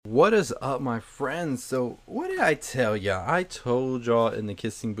What is up, my friends? So, what did I tell ya? I told y'all in the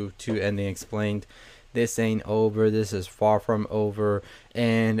Kissing Booth 2 ending explained this ain't over, this is far from over,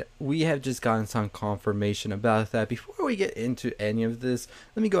 and we have just gotten some confirmation about that. Before we get into any of this,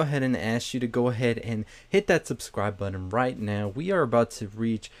 let me go ahead and ask you to go ahead and hit that subscribe button right now. We are about to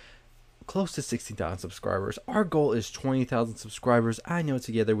reach close to 60,000 subscribers. Our goal is 20,000 subscribers. I know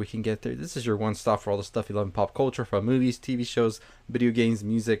together we can get there. This is your one stop for all the stuff you love in pop culture, from movies, TV shows, video games,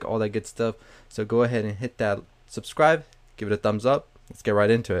 music, all that good stuff. So go ahead and hit that subscribe, give it a thumbs up. Let's get right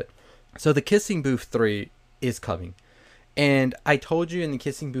into it. So the Kissing Booth 3 is coming. And I told you in the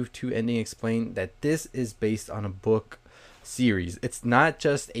Kissing Booth 2 ending explained that this is based on a book series. It's not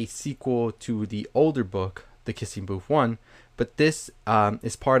just a sequel to the older book, The Kissing Booth 1, but this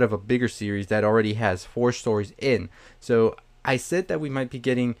is part of a bigger series that already has 4 stories in. So I said that we might be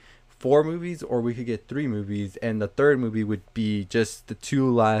getting 4 movies, or we could get 3 movies, and the third movie would be just the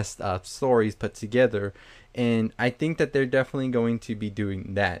 2 last stories put together. And I think that they're definitely going to be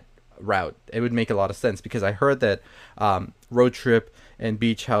doing that route. It would make a lot of sense because I heard that Road Trip and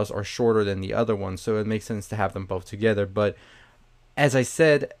Beach House are shorter than the other ones, so it makes sense to have them both together. But as I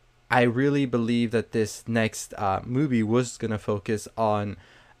said, I really believe that this next movie was going to focus on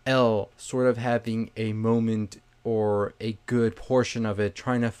Elle sort of having a moment, or a good portion of it,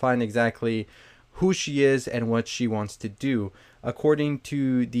 trying to find exactly who she is and what she wants to do. According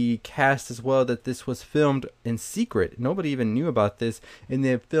to the cast as well, that this was filmed in secret. Nobody even knew about this, and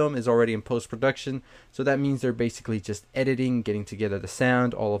the film is already in post-production, so that means they're basically just editing, getting together the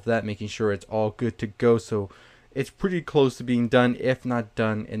sound, all of that, making sure it's all good to go. So it's pretty close to being done, if not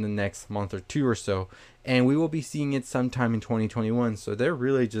done in the next month or 2 or so. And we will be seeing it sometime in 2021. So they're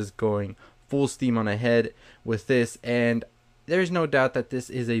really just going full steam on ahead with this. And there's no doubt that this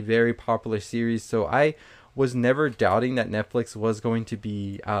is a very popular series. So I was never doubting that Netflix was going to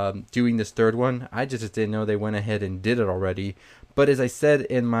be doing this third one. I just didn't know they went ahead and did it already. But as I said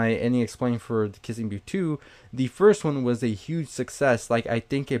in my Any Explain for the Kissing Booth 2, the first one was a huge success. Like, I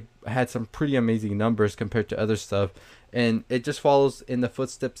think it had some pretty amazing numbers compared to other stuff. And it just follows in the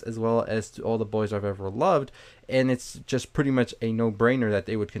footsteps as well as to All the Boys I've Ever Loved. And it's just pretty much a no-brainer that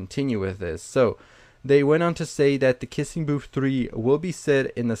they would continue with this. So they went on to say that the Kissing Booth 3 will be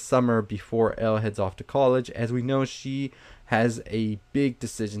set in the summer before Elle heads off to college. As we know, she has a big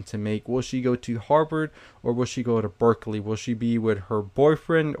decision to make. Will she go to Harvard, or will she go to Berkeley? Will she be with her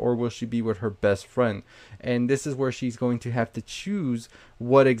boyfriend, or will she be with her best friend? And this is where she's going to have to choose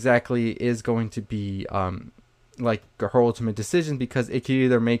what exactly is going to be like her ultimate decision, because it could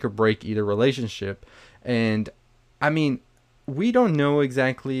either make or break either relationship. And I mean, we don't know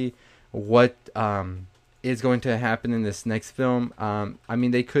exactly what is going to happen in this next film. I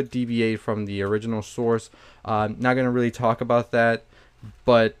mean, they could deviate from the original source. Not going to really talk about that,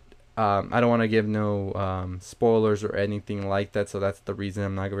 but I don't want to give no spoilers or anything like that, so that's the reason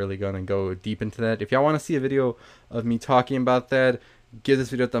I'm not really going to go deep into that. If y'all want to see a video of me talking about that, give this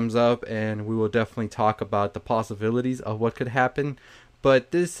video a thumbs up, and we will definitely talk about the possibilities of what could happen.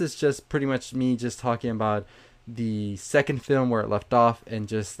 But this is just pretty much me just talking about the second film, where it left off, and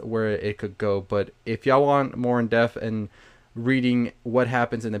just where it could go. But if y'all want more in depth and reading what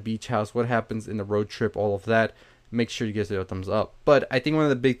happens in the Beach House, what happens in the Road Trip, all of that, make sure you give it a thumbs up. But I think one of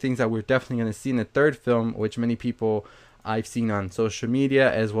the big things that we're definitely going to see in the third film, which many people I've seen on social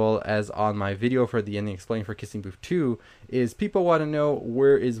media as well as on my video for the ending explained for Kissing Booth 2, is people want to know,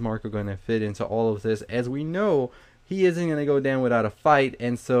 where is Marco going to fit into all of this? As we know, he isn't going to go down without a fight,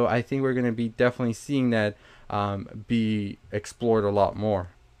 and so I think we're going to be definitely seeing that be explored a lot more.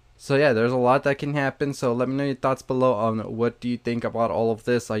 So yeah, there's a lot that can happen. So let me know your thoughts below on what do you think about all of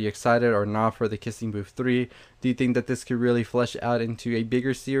this. Are you excited or not for the Kissing Booth 3? Do you think that this could really flesh out into a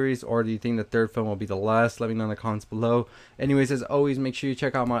bigger series, or do you think the third film will be the last? Let me know in the comments below. Anyways, as always, make sure you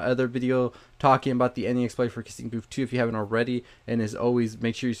check out my other video talking about the ending explained for Kissing Booth 2 if you haven't already. And as always,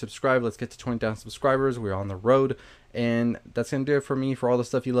 make sure you subscribe. Let's get to 20,000 subscribers. We're on the road. And that's going to do it for me. For all the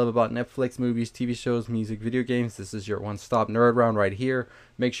stuff you love about Netflix, movies, TV shows, music, video games, this is your one-stop nerd round right here.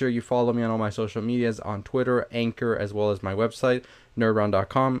 Make sure you follow me on all my social medias, on Twitter, Anchor, as well as my website,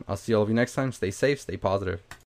 nerdround.com. I'll see all of you next time. Stay safe, stay positive.